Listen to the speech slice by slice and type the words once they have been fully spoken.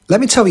Let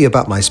me tell you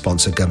about my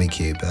sponsor,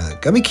 GummyCube.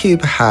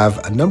 GummyCube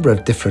have a number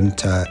of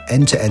different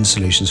end-to-end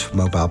solutions for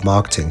mobile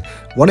marketing.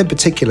 One in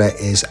particular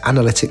is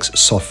analytics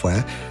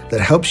software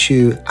that helps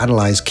you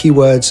analyze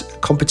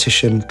keywords,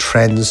 competition,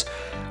 trends,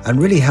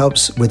 and really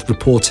helps with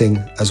reporting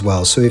as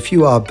well. So if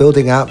you are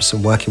building apps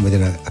and working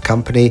within a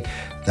company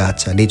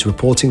that needs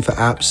reporting for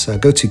apps,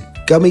 go to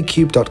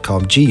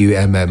gummicube.com,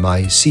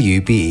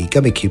 Gummicube,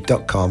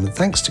 gummicube.com. And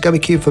thanks to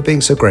GummyCube for being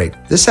so great.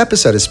 This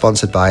episode is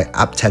sponsored by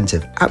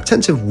Apptentive.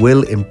 Apptentive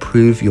will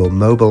improve your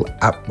mobile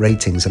app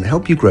ratings and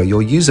help you grow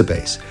your user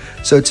base.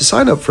 So to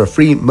sign up for a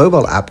free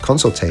mobile app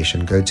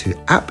consultation, go to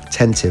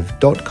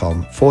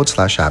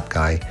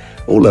apptentive.com/appguy,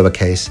 all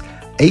lowercase,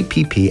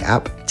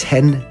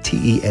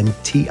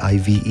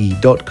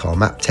 apptentive.com,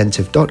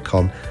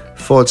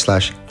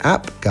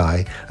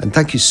 apptentive.com/appguy. And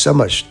thank you so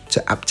much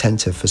to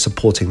Apptentive for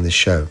supporting this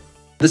show.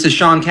 This is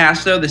Sean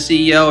Casto, the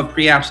CEO of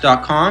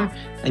preapps.com,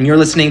 and you're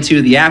listening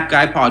to the App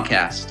Guy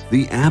Podcast.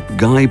 The App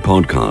Guy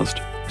Podcast,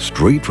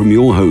 straight from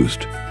your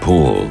host,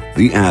 Paul,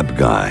 the App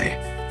Guy,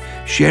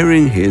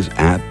 sharing his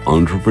app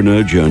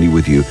entrepreneur journey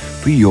with you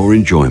for your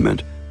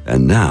enjoyment.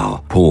 And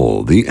now,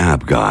 Paul, the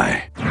App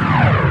Guy.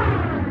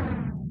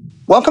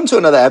 Welcome to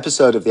another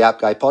episode of the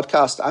App Guy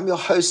Podcast. I'm your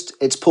host,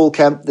 it's Paul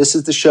Kemp. This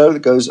is the show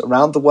that goes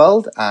around the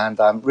world, and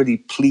I'm really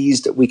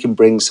pleased that we can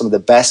bring some of the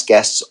best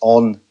guests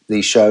on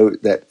the show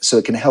so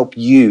it can help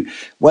you,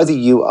 whether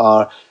you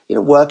are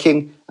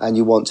working and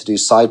you want to do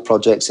side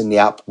projects in the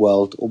app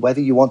world, or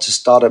whether you want to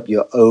start up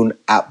your own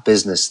app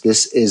business.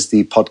 This is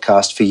the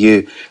podcast for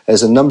you.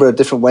 There's a number of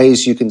different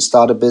ways you can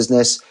start a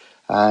business.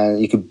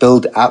 You can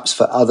build apps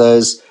for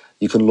others.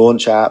 You can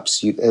launch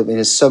apps.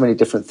 There's so many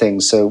different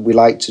things. So we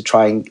like to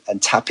try and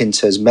tap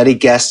into as many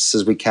guests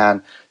as we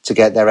can to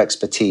get their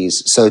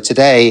expertise. So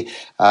today,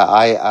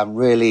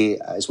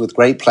 it's with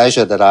great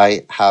pleasure that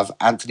I have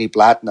Anthony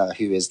Blatner,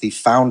 who is the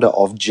founder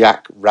of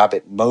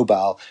Jackrabbit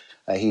Mobile.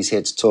 He's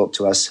here to talk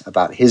to us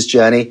about his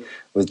journey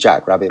with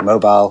Jackrabbit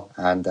Mobile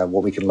and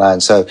what we can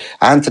learn. So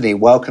Anthony,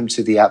 welcome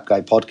to the App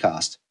Guy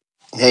Podcast.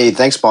 Hey,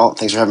 thanks, Paul.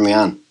 Thanks for having me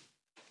on.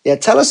 Yeah,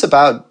 tell us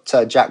about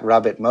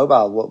Jackrabbit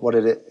Mobile. What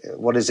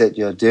is it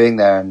you're doing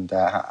there, and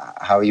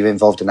how are you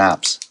involved in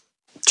apps?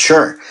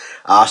 Sure.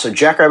 So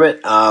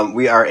Jackrabbit,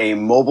 we are a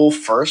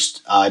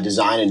mobile-first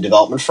design and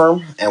development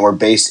firm, and we're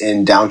based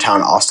in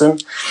downtown Austin.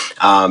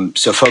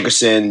 So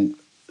focusing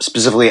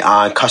specifically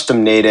on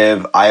custom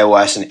native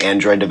iOS and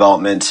Android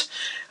development.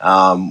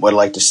 What I'd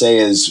like to say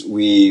is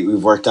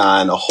we've worked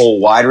on a whole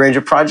wide range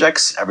of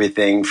projects,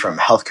 everything from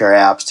healthcare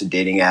apps to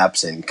dating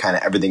apps and kind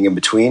of everything in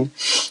between.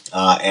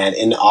 And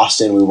in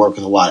Austin, we work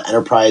with a lot of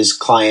enterprise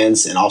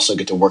clients and also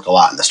get to work a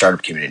lot in the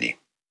startup community.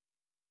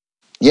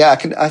 Yeah,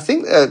 I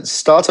think the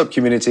startup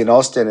community in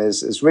Austin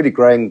is really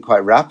growing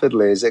quite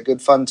rapidly. Is it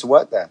good fun to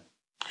work there?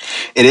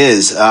 It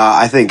is.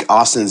 I think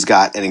Austin's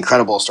got an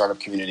incredible startup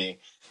community.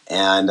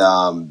 And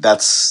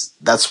that's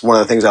one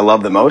of the things I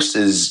love the most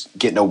is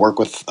getting to work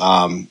with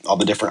all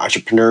the different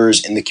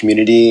entrepreneurs in the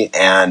community.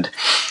 And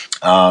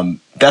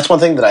that's one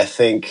thing that I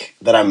think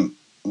that I'm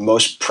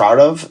most proud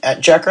of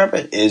at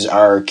Jackrabbit is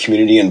our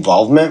community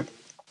involvement.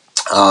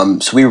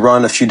 So we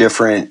run a few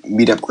different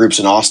meetup groups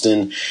in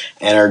Austin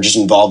and are just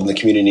involved in the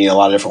community in a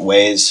lot of different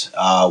ways.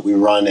 We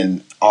run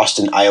an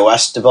Austin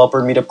iOS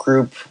developer meetup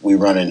group. We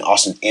run an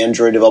Austin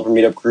Android developer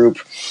meetup group.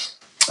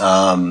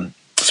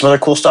 Some other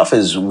cool stuff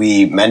is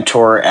we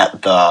mentor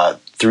at the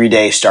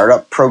 3-day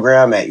startup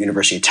program at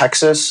University of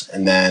Texas.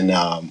 And then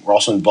we're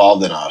also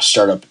involved in a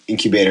startup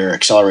incubator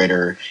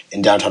accelerator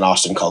in downtown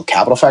Austin called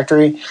Capital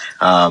Factory.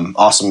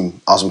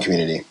 Awesome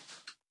community.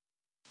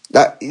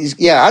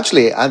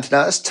 Actually,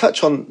 Anthony, let's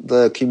touch on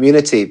the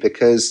community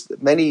because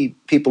many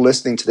people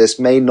listening to this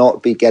may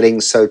not be getting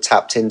so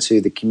tapped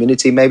into the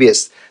community. Maybe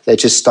they're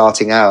just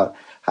starting out.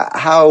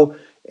 How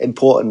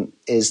important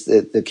is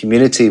the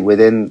community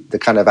within the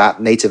kind of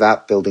native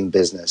app building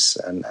business,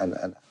 and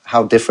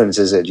how different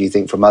is it, do you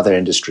think, from other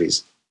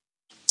industries?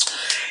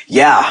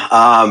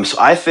 Yeah, so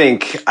I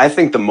think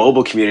the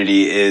mobile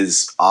community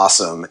is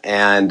awesome,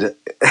 and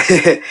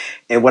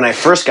and when I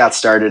first got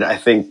started, I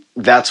think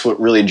that's what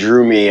really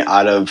drew me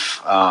out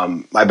of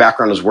my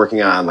background was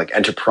working on like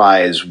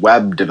enterprise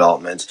web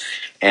development,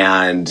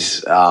 and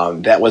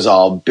that was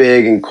all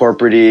big and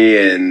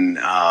corporate-y, and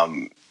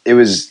it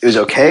was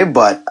okay,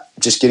 but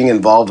just getting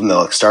involved in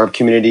the startup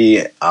community,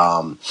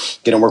 getting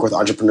to work with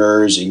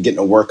entrepreneurs and getting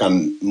to work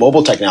on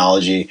mobile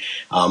technology.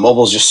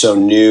 Mobile is just so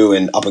new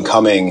and up and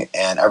coming,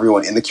 and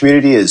everyone in the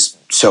community is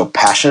so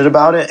passionate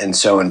about it and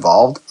so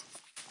involved.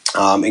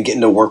 And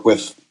getting to work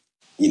with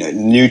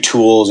new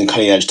tools and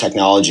cutting edge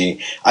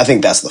technology, I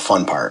think that's the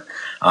fun part.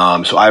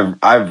 So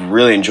I've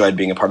really enjoyed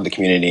being a part of the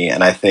community,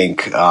 and I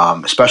think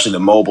especially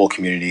the mobile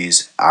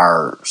communities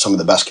are some of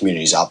the best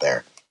communities out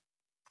there.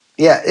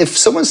 Yeah, if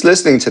someone's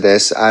listening to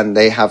this and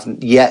they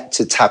haven't yet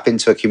to tap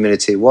into a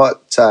community,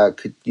 what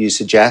could you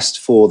suggest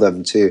for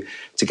them to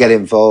get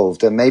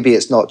involved? And maybe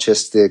it's not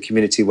just the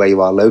community where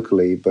you are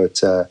locally,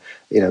 but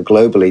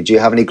globally. Do you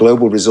have any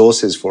global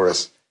resources for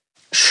us?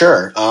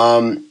 Sure.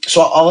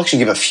 So I'll actually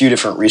give a few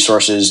different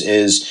resources.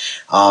 Is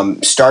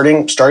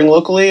starting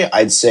locally,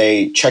 I'd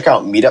say check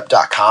out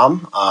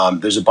meetup.com.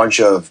 There's a bunch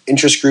of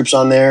interest groups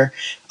on there.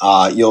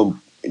 You'll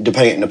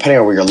depending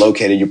on where you're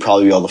located, you'll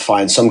probably be able to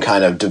find some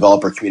kind of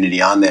developer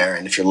community on there.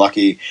 And if you're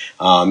lucky,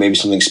 maybe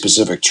something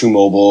specific to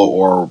mobile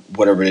or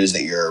whatever it is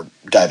that you're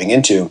diving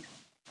into.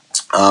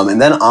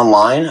 And then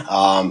online,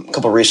 a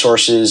couple of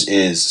resources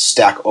is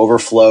Stack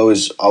Overflow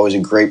is always a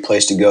great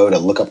place to go to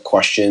look up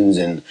questions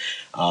and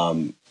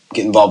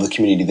get involved with the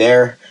community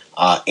there.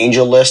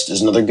 Angel List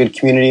is another good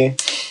community.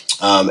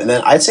 And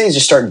then I'd say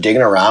just start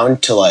digging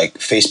around to like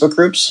Facebook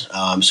groups.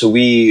 So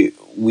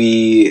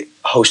we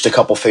host a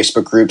couple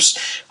Facebook groups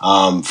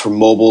for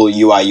mobile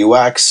UI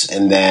UX,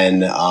 and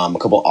then a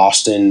couple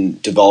Austin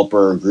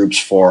developer groups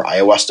for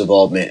iOS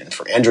development and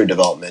for Android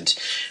development.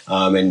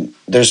 And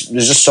there's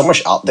just so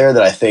much out there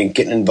that I think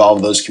getting involved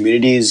in those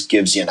communities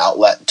gives you an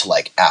outlet to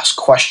like ask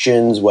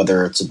questions,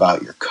 whether it's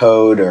about your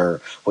code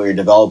or what you're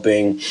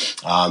developing.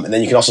 And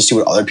then you can also see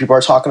what other people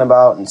are talking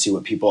about and see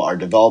what people are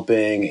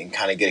developing and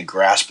kind of get a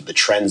grasp of the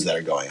trends that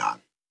are going on.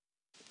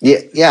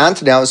 Yeah,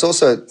 Anthony, I was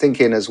also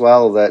thinking as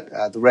well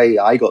that the way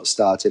I got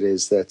started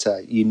is that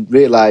you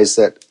realize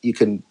that you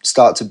can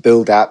start to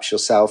build apps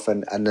yourself,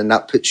 and then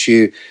that puts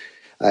you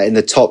in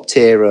the top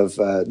tier of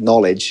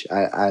knowledge,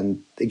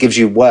 and it gives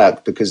you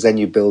work because then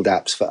you build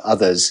apps for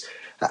others.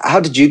 How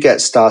did you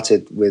get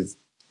started with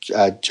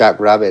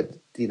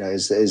Jackrabbit? You know,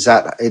 is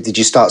that, did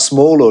you start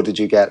small or did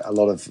you get a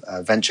lot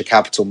of venture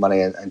capital money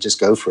and just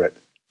go for it?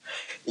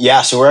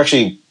 Yeah, so we're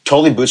actually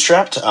totally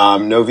bootstrapped,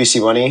 no VC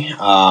money.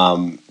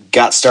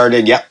 Got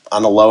started,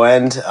 on the low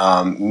end.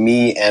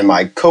 Me and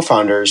my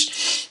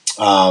co-founders,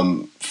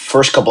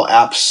 first couple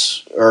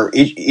apps, or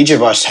each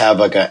of us have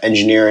like an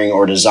engineering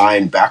or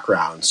design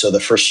background. So the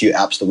first few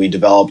apps that we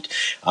developed,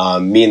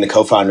 me and the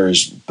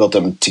co-founders built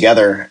them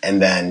together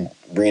and then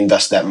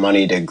reinvest that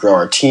money to grow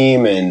our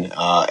team and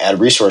add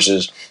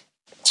resources.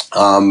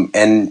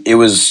 And it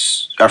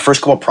was our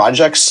first couple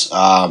projects.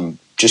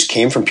 Just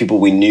came from people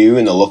we knew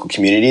in the local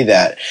community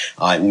that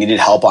needed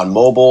help on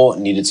mobile,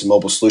 needed some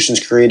mobile solutions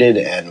created,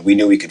 and we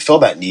knew we could fill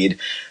that need.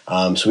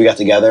 So we got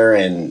together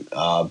and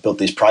built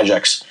these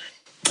projects.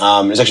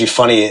 It's actually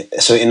funny.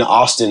 So in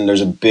Austin, there's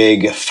a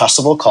big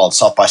festival called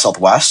South by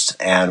Southwest,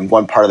 and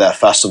one part of that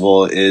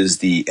festival is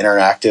the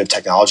interactive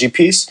technology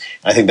piece.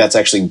 I think that's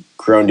actually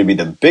grown to be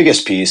the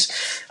biggest piece.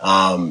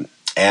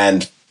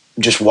 And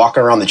just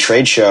walking around the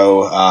trade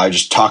show,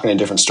 just talking to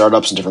different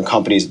startups and different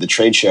companies at the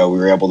trade show, we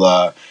were able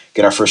to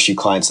get our first few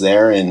clients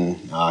there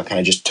and kind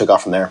of just took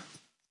off from there.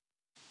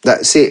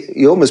 See,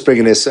 you're almost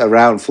bringing this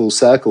around full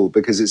circle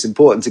because it's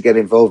important to get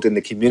involved in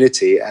the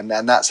community, and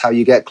that's how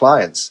you get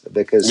clients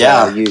because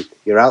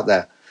you're out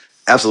there.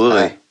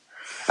 Absolutely.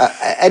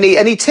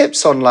 Any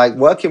tips on like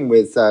working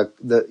with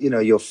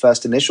your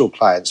first initial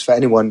clients for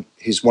anyone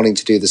who's wanting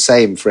to do the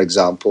same? For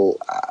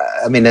example,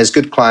 I mean, there's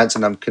good clients,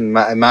 and I can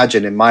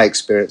imagine in my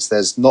experience,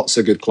 there's not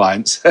so good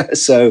clients.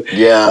 So,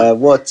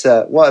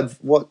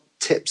 what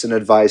tips and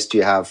advice do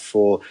you have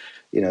for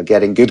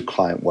getting good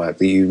client work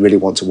that you really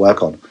want to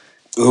work on?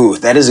 Ooh,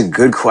 that is a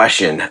good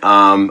question.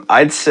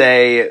 I'd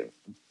say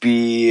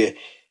be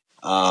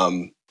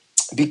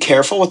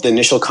careful with the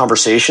initial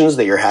conversations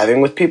that you're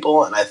having with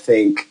people, and I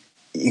think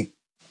you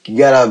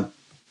gotta.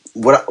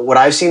 What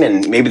I've seen,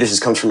 and maybe this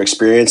comes from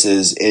experience,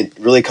 is it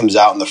really comes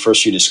out in the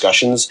first few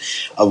discussions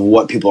of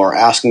what people are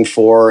asking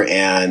for,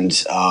 and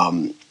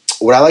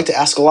what I like to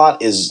ask a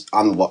lot is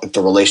on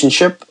the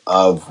relationship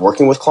of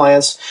working with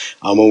clients.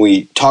 When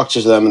we talk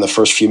to them in the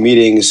first few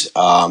meetings,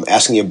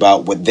 asking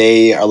about what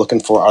they are looking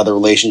for out of the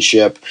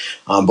relationship,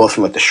 both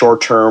from like the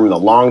short term, the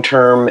long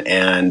term,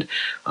 and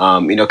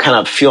kind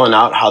of feeling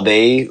out how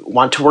they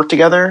want to work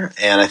together.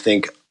 And I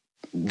think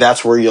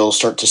that's where you'll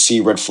start to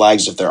see red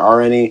flags if there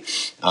are any,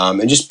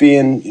 and just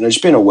being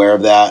aware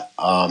of that.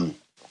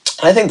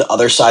 I think the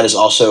other side is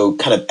also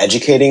kind of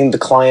educating the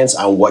clients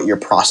on what your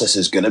process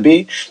is going to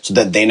be so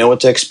that they know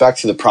what to expect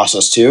through the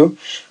process too.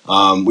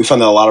 We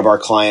found that a lot of our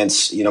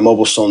clients,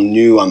 mobile's still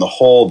new on the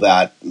whole,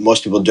 that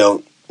most people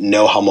don't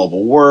know how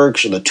mobile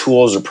works or the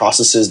tools or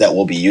processes that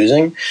we'll be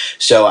using.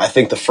 So I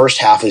think the first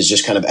half is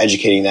just kind of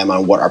educating them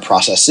on what our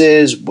process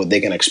is, what they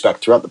can expect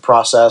throughout the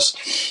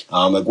process,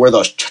 like where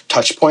those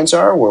touch points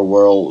are, where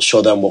we'll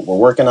show them what we're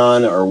working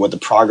on or what the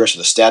progress or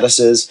the status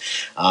is.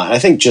 And I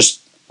think just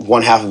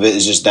one half of it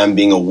is just them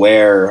being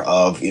aware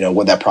of,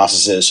 what that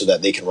process is so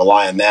that they can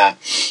rely on that.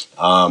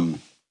 And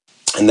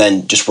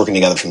then just working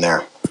together from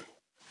there.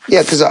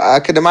 Yeah, because I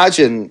could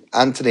imagine,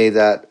 Anthony,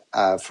 that,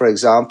 for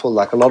example,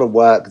 like a lot of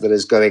work that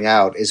is going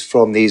out is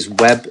from these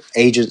web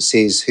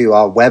agencies who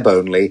are web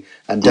only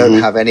and don't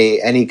have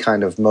any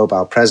kind of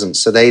mobile presence.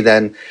 So they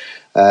then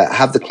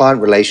have the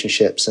client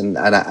relationships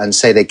and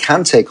say they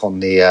can take on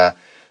the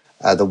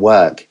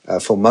work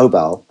for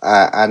mobile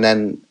and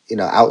then,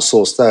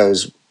 outsource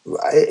those.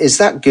 Is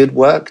that good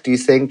work, do you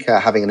think,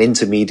 having an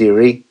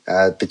intermediary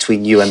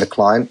between you and the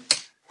client?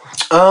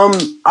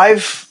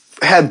 I've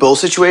had both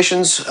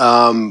situations.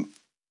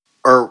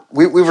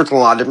 we've worked in a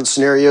lot of different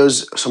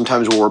scenarios.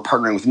 Sometimes where we're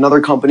partnering with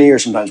another company, or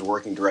sometimes we're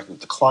working directly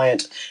with the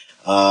client.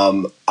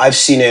 I've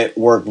seen it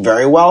work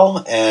very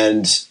well,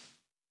 and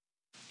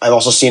I've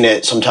also seen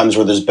it sometimes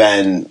where there's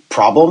been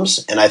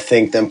problems. And I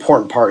think the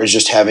important part is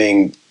just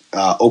having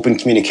open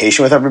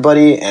communication with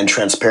everybody and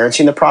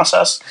transparency in the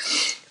process.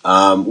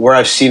 Where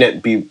I've seen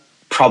it be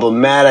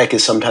problematic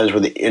is sometimes where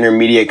the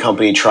intermediate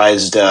company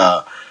tries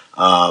to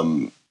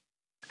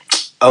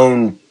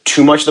own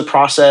too much of the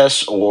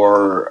process,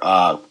 or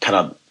kind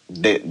of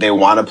they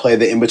want to play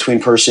the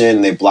in-between person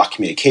and they block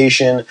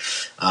communication.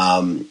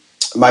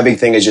 My big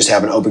thing is just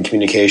having open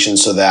communication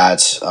so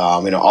that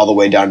all the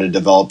way down to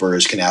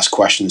developers can ask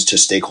questions to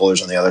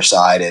stakeholders on the other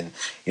side, and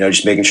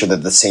just making sure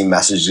that the same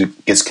message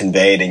gets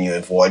conveyed and you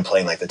avoid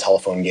playing like the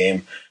telephone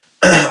game.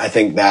 I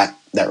think that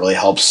really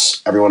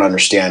helps everyone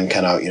understand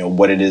kind of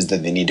what it is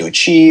that they need to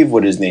achieve,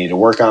 what it is they need to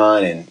work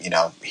on, and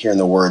hearing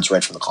the words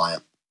right from the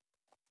client.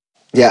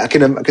 Yeah, I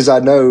can, because I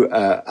know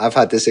I've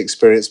had this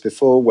experience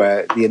before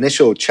where the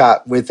initial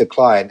chat with the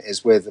client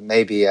is with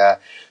maybe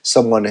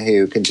someone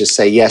who can just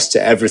say yes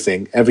to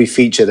everything, every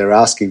feature they're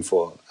asking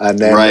for, and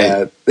then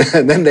right.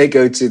 And then they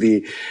go to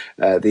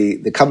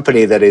the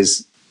company that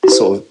is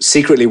sort of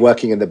secretly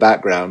working in the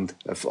background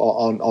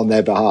on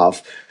their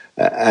behalf,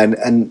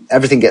 and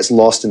everything gets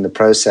lost in the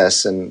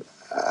process, and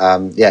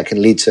it can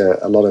lead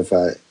to a lot of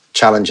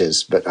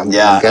challenges. But I'm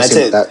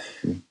guessing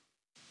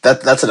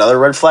that's another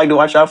red flag to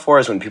watch out for,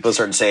 is when people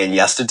start saying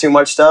yes to too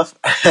much stuff.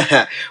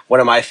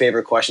 One of my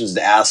favorite questions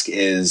to ask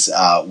is,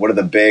 what are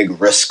the big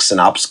risks and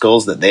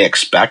obstacles that they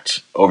expect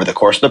over the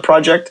course of the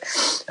project?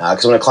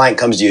 Because when a client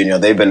comes to you,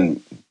 they've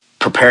been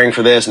preparing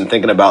for this and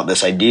thinking about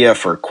this idea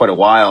for quite a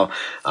while.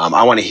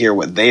 I want to hear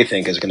what they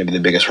think is going to be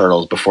the biggest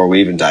hurdles before we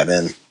even dive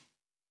in.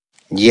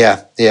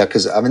 Yeah,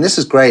 because this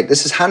is great.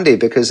 This is handy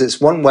because it's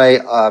one way.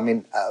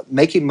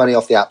 Making money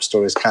off the App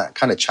Store is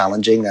kind of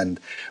challenging, and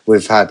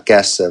we've had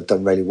guests that have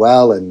done really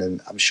well, and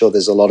I'm sure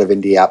there's a lot of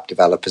indie app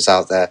developers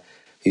out there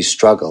who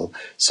struggle.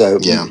 So,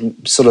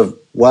 sort of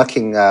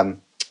working,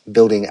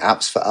 building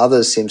apps for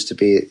others seems to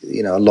be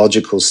a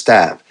logical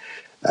step,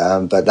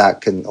 but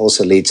that can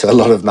also lead to a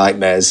lot of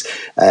nightmares.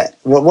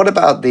 What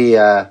about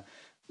the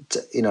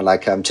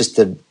just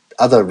the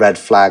other red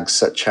flags,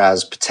 such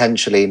as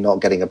potentially not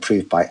getting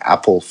approved by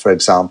Apple, for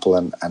example,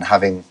 and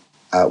having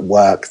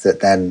work that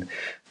then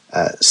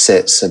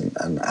sits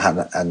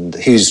and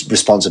whose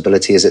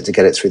responsibility is it to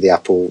get it through the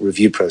Apple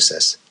review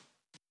process?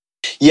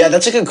 Yeah,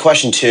 that's a good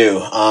question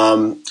too.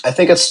 I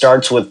think it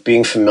starts with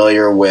being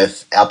familiar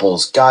with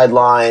Apple's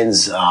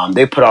guidelines.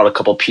 They put out a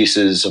couple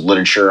pieces of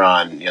literature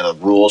on the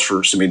rules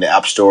for submitting the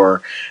App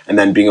Store, and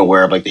then being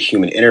aware of like the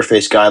human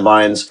interface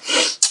guidelines.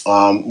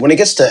 When it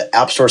gets to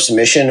App Store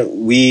submission,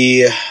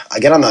 I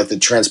get on the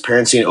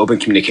transparency and open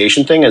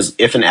communication thing. Is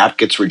if an app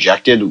gets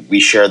rejected, we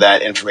share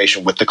that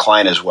information with the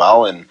client as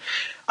well, and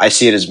I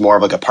see it as more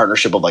of like a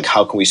partnership of like,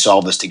 how can we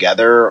solve this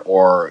together,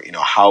 or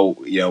how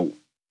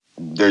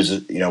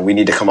there's we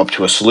need to come up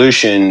to a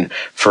solution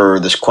for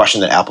this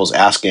question that Apple's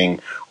asking,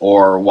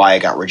 or why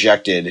it got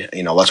rejected.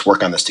 Let's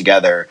work on this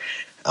together.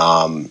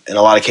 In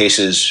a lot of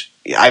cases,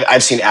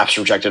 I've seen apps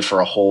rejected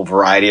for a whole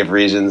variety of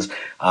reasons.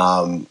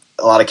 A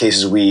lot of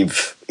cases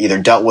we've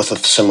either dealt with a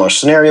similar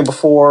scenario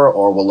before,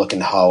 or we'll look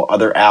into how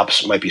other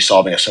apps might be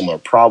solving a similar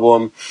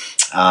problem,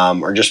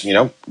 or just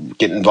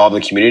get involved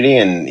in the community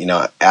and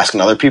asking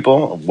other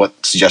people what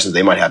suggestions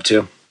they might have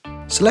too.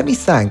 So let me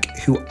thank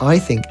who I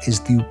think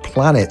is the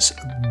planet's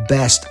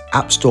best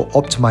App Store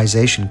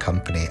optimization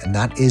company, and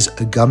that is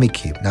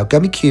GummyCube. Now,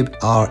 GummyCube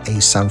are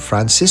a San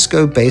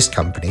Francisco-based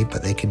company,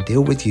 but they can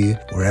deal with you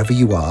wherever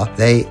you are.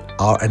 They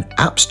are an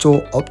App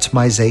Store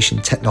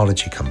optimization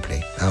technology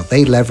company. Now,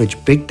 they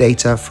leverage big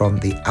data from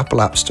the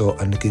Apple App Store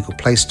and the Google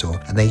Play Store,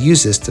 and they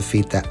use this to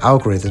feed their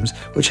algorithms,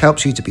 which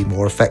helps you to be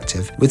more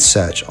effective with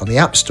search on the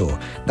App Store.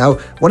 Now,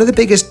 one of the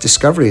biggest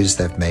discoveries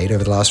they've made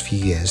over the last few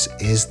years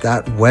is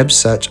that web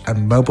search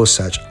and mobile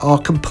search are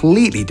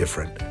completely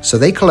different. So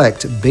they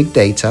collect big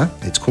data,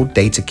 it's called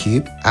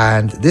DataCube,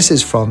 and this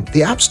is from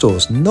the app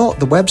stores, not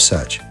the web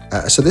search.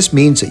 So this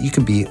means that you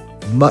can be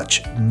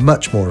much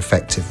more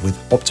effective with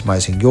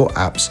optimizing your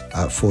apps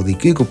for the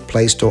Google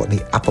Play Store and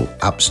the Apple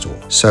App Store.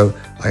 So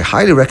I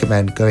highly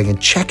recommend going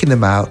and checking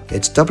them out.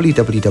 It's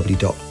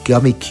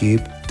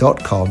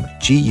www.gummycube.com,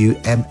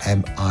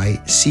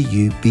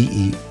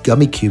 GUMMICUBE,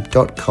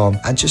 gummycube.com.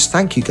 And just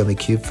thank you,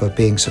 GummyCube, for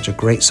being such a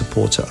great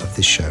supporter of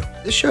this show.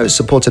 This show is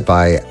supported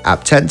by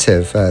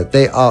Apptentive.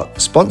 They are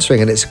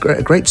sponsoring, and it's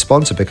a great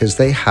sponsor because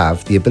they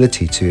have the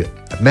ability to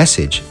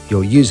message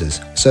your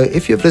users. So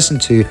if you've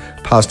listened to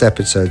past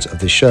episodes of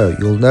the show,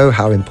 you'll know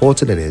how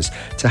important it is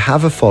to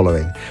have a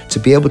following, to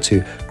be able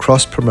to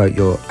cross-promote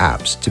your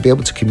apps, to be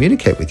able to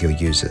communicate with your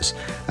users.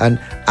 And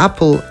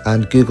Apple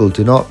and Google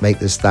do not make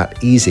this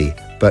that easy,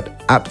 but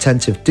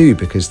Apptentive do,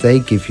 because they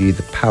give you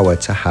the power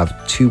to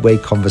have two-way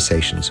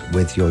conversations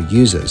with your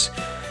users.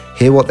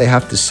 hear what they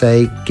have to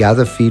say,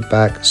 gather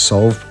feedback,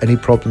 solve any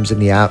problems in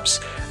the apps,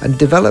 and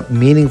develop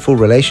meaningful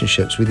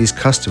relationships with these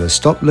customers.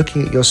 Stop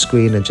looking at your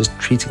screen and just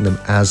treating them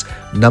as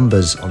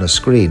numbers on a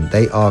screen.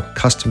 They are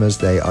customers,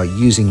 they are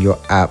using your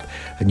app,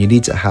 and you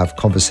need to have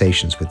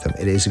conversations with them.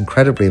 It is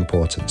incredibly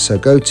important. So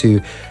go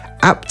to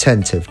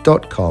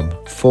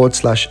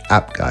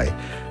apptentive.com/appguy.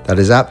 That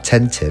is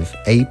Apptentive,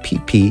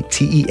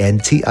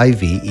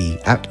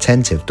 AppTentive,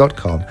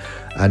 apptentive.com.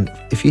 And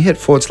if you hit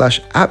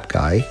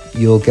 /appguy,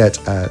 you'll get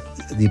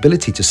the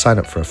ability to sign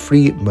up for a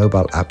free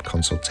mobile app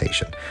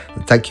consultation.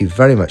 And thank you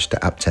very much to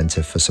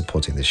Apptentive for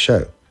supporting this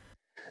show.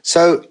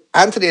 So,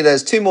 Anthony,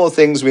 there's two more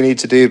things we need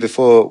to do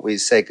before we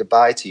say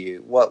goodbye to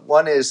you.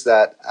 One is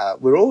that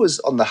we're always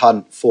on the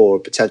hunt for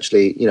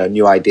potentially,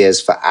 new ideas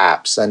for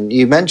apps. And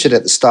you mentioned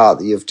at the start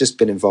that you've just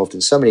been involved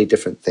in so many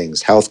different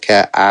things,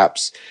 healthcare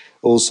apps,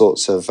 all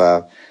sorts of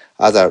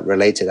other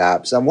related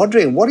apps. I'm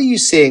wondering, what are you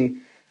seeing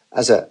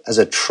as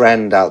a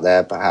trend out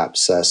there,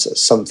 perhaps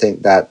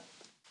something that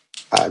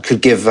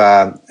could give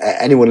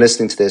anyone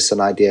listening to this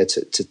an idea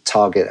to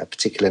target a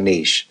particular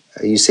niche?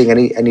 Are you seeing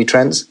any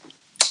trends?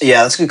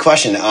 Yeah, that's a good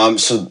question.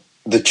 So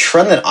the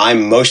trend that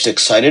I'm most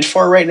excited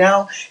for right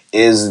now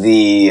is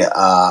the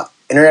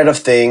Internet of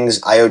Things,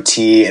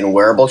 IoT, and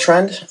wearable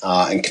trend,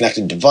 and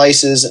connected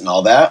devices and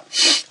all that.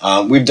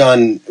 We've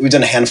done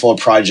a handful of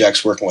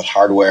projects working with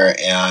hardware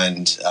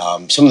and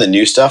some of the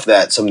new stuff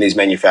that some of these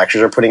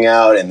manufacturers are putting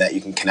out and that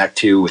you can connect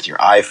to with your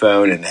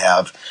iPhone and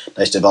have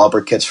nice developer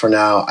kits for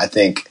now. I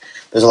think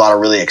there's a lot of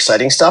really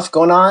exciting stuff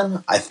going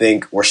on. I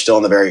think we're still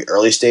in the very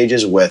early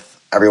stages with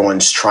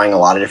everyone's trying a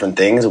lot of different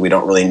things. We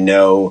don't really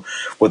know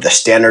what the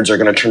standards are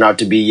going to turn out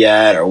to be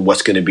yet, or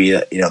what's going to be,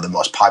 the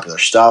most popular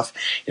stuff.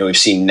 We've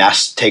seen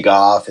Nest take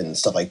off and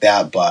stuff like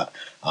that, but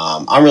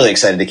I'm really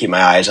excited to keep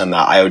my eyes on the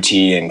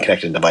IoT and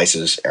connected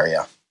devices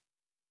area.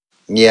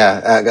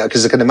 Yeah,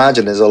 because I can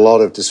imagine there's a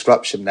lot of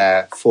disruption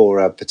there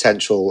for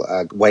potential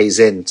ways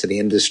into the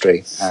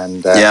industry.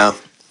 And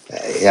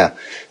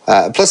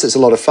plus, it's a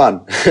lot of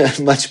fun.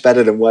 Much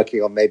better than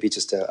working on maybe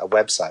just a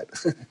website.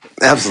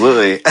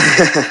 Absolutely.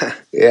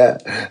 Yeah.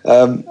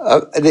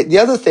 The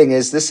other thing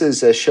is, this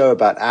is a show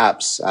about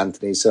apps,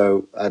 Anthony.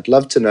 So I'd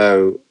love to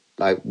know,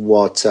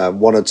 what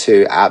one or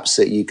two apps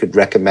that you could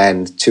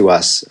recommend to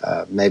us.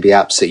 Maybe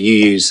apps that you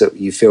use that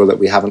you feel that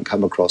we haven't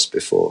come across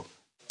before.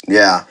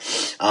 Yeah.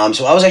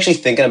 So I was actually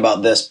thinking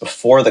about this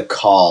before the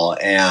call,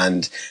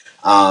 and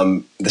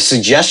the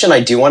suggestion I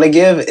do want to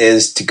give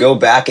is to go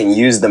back and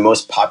use the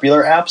most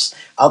popular apps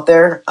out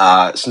there.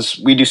 Since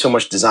we do so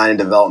much design and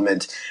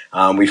development,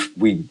 we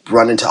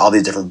run into all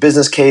these different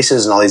business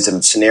cases and all these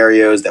different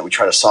scenarios that we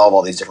try to solve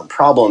all these different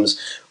problems,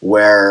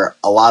 where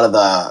a lot of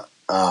the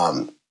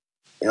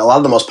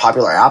most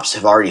popular apps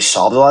have already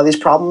solved a lot of these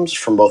problems,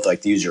 from both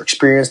the user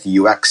experience, the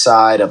UX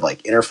side of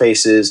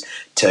interfaces,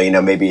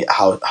 to maybe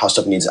how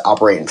stuff needs to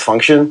operate and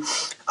function.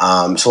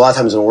 So a lot of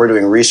times when we're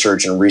doing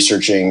research and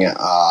researching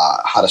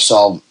how to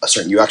solve a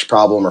certain UX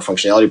problem or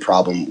functionality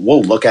problem,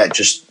 we'll look at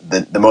just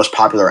the most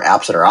popular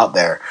apps that are out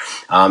there,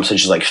 such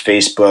as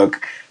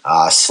Facebook,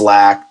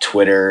 Slack,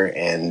 Twitter,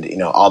 and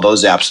all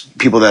those apps.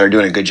 People that are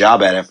doing a good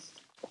job at it.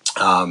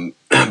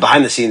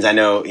 Behind the scenes, I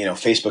know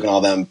Facebook and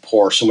all them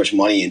pour so much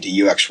money into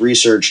UX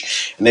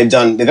research, and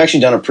they've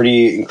actually done a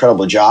pretty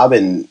incredible job.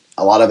 And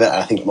a lot of it,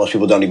 I think most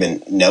people don't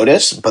even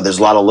notice, but there's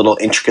a lot of little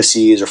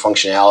intricacies or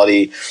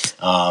functionality,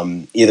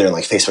 either in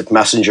Facebook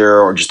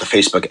Messenger or just the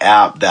Facebook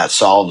app, that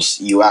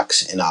solves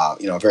UX in a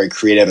very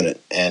creative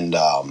and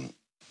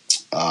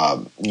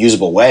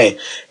usable way.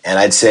 And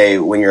I'd say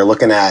when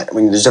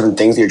there's different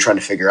things that you're trying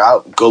to figure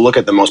out, go look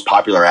at the most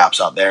popular apps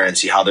out there and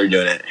see how they're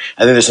doing it.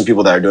 I think there's some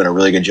people that are doing a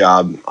really good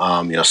job.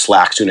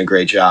 Slack's doing a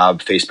great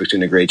job, Facebook's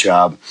doing a great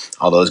job,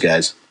 all those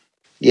guys.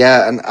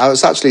 Yeah, and I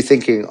was actually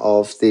thinking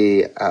of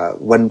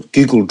when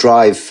Google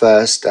Drive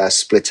first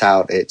split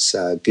out its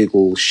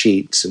Google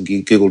Sheets and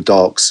Google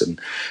Docs, and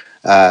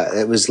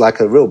it was like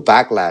a real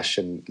backlash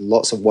and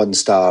lots of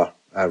 1-star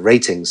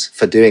ratings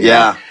for doing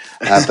that.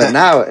 But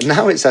now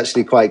it's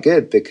actually quite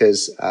good,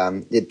 because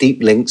it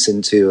deep links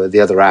into the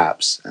other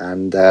apps,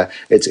 and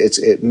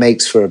it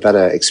makes for a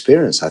better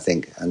experience, I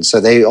think. And so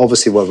they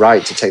obviously were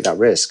right to take that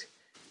risk.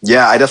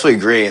 Yeah, I definitely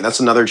agree. And that's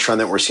another trend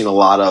that we're seeing a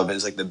lot of,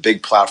 is the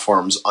big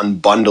platforms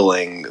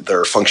unbundling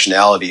their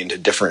functionality into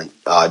different,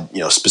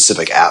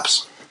 specific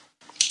apps.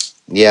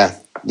 Yeah.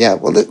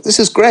 Well, this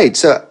is great.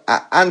 So,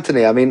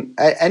 Anthony,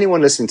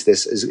 anyone listening to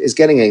this is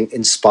getting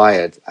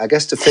inspired. I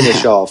guess to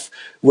finish off,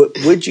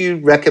 would you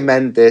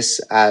recommend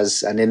this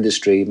as an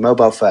industry,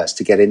 mobile first,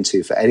 to get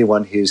into for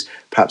anyone who's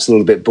perhaps a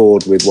little bit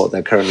bored with what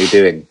they're currently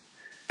doing?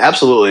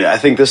 Absolutely. I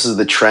think this is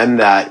the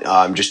trend that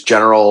just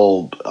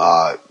general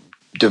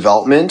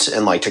development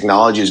and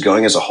technology is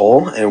going as a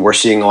whole, and we're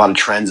seeing a lot of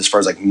trends as far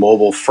as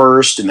mobile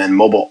first and then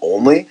mobile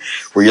only,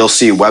 where you'll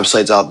see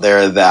websites out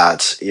there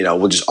that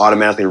will just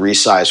automatically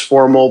resize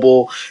for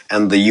mobile,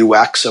 and the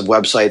UX of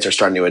websites are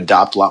starting to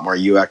adopt a lot more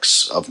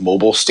UX of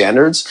mobile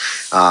standards.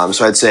 So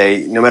I'd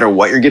say no matter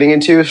what you're getting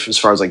into as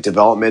far as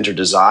development or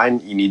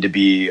design, you need to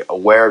be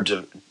aware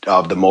of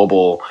of the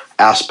mobile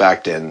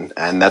aspect, and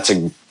that's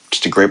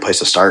just a great place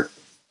to start.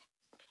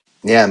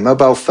 Yeah,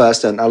 mobile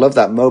first, and I love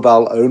that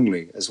mobile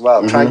only as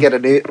well. Try and get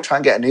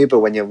an Uber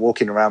when you're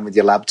walking around with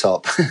your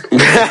laptop.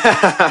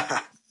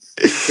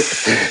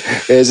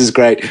 This is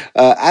great,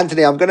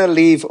 Anthony. I'm going to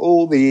leave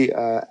all the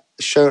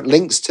show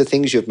links to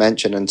things you've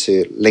mentioned and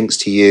to links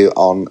to you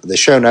on the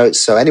show notes,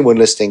 so anyone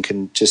listening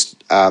can just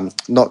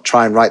not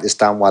try and write this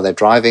down while they're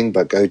driving,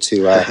 but go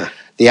to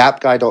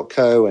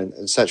theappguy.co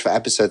and search for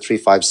episode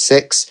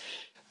 356.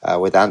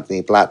 With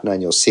Anthony Blatner,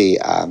 and you'll see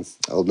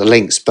all the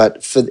links.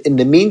 But in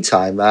the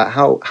meantime,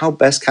 how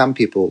best can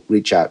people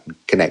reach out and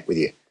connect with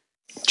you?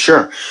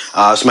 Sure.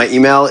 So my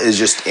email is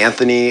just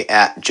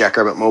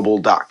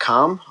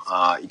anthony@jackrabbitmobile.com.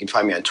 You can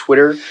find me on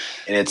Twitter,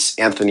 and it's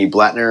Anthony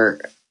Blatner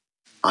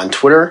on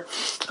Twitter.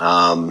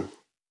 And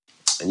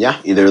yeah,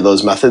 either of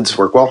those methods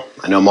work well.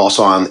 I know I'm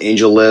also on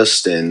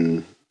AngelList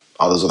and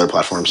all those other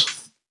platforms.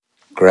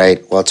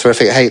 Great. Well,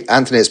 terrific. Hey,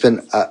 Anthony, it's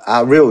been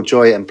a real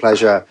joy and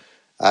pleasure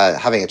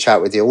having a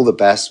chat with you. All the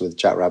best with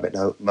Jackrabbit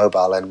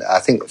Mobile. And I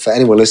think for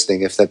anyone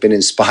listening, if they've been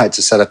inspired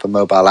to set up a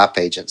mobile app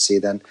agency,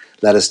 then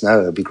let us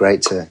know. It would be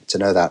great to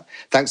know that.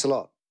 Thanks a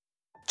lot.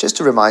 Just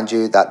to remind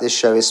you that this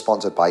show is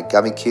sponsored by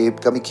GummyCube.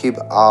 GummyCube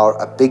are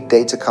a big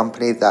data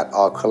company that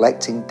are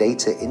collecting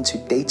data into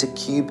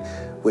DataCube,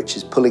 which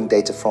is pulling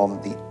data from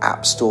the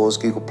app stores,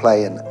 Google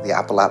Play and the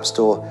Apple App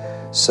Store.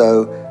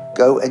 So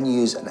go and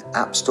use an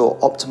App Store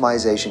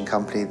optimization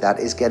company that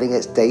is getting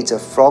its data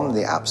from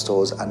the app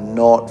stores and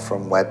not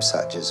from web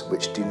searches,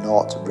 which do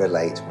not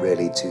relate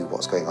really to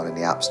what's going on in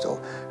the App Store.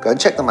 Go and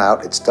check them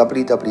out. It's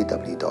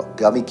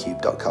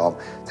www.gummycube.com.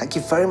 Thank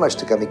you very much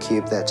to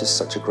GummyCube. They're just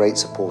such a great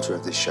supporter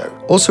of this show.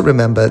 Also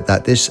remember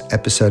that this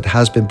episode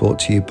has been brought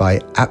to you by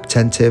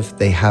Apptentive.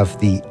 They have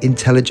the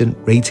intelligent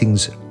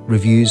ratings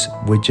reviews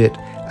widget,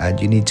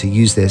 and you need to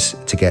use this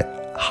to get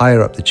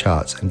higher up the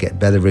charts and get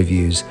better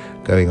reviews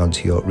going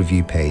onto your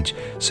review page.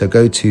 So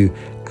go to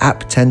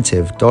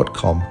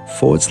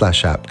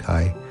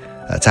apptentive.com/appguy.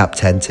 That's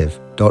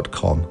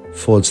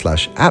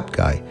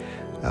apptentive.com/appguy,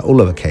 all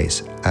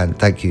lowercase. And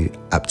thank you,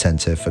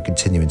 Apptentive, for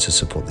continuing to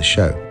support the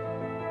show.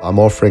 I'm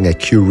offering a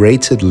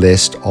curated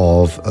list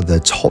of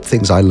the top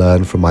things I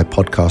learned from my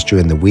podcast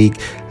during the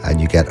week, and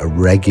you get a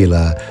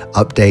regular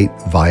update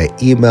via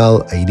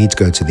email. You need to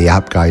go to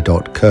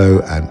theappguy.co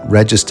and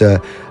register,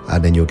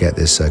 and then you'll get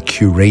this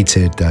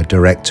curated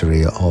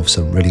directory of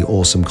some really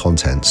awesome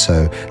content.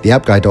 So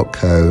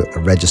theappguy.co,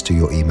 register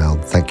your email.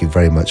 Thank you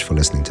very much for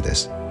listening to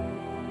this.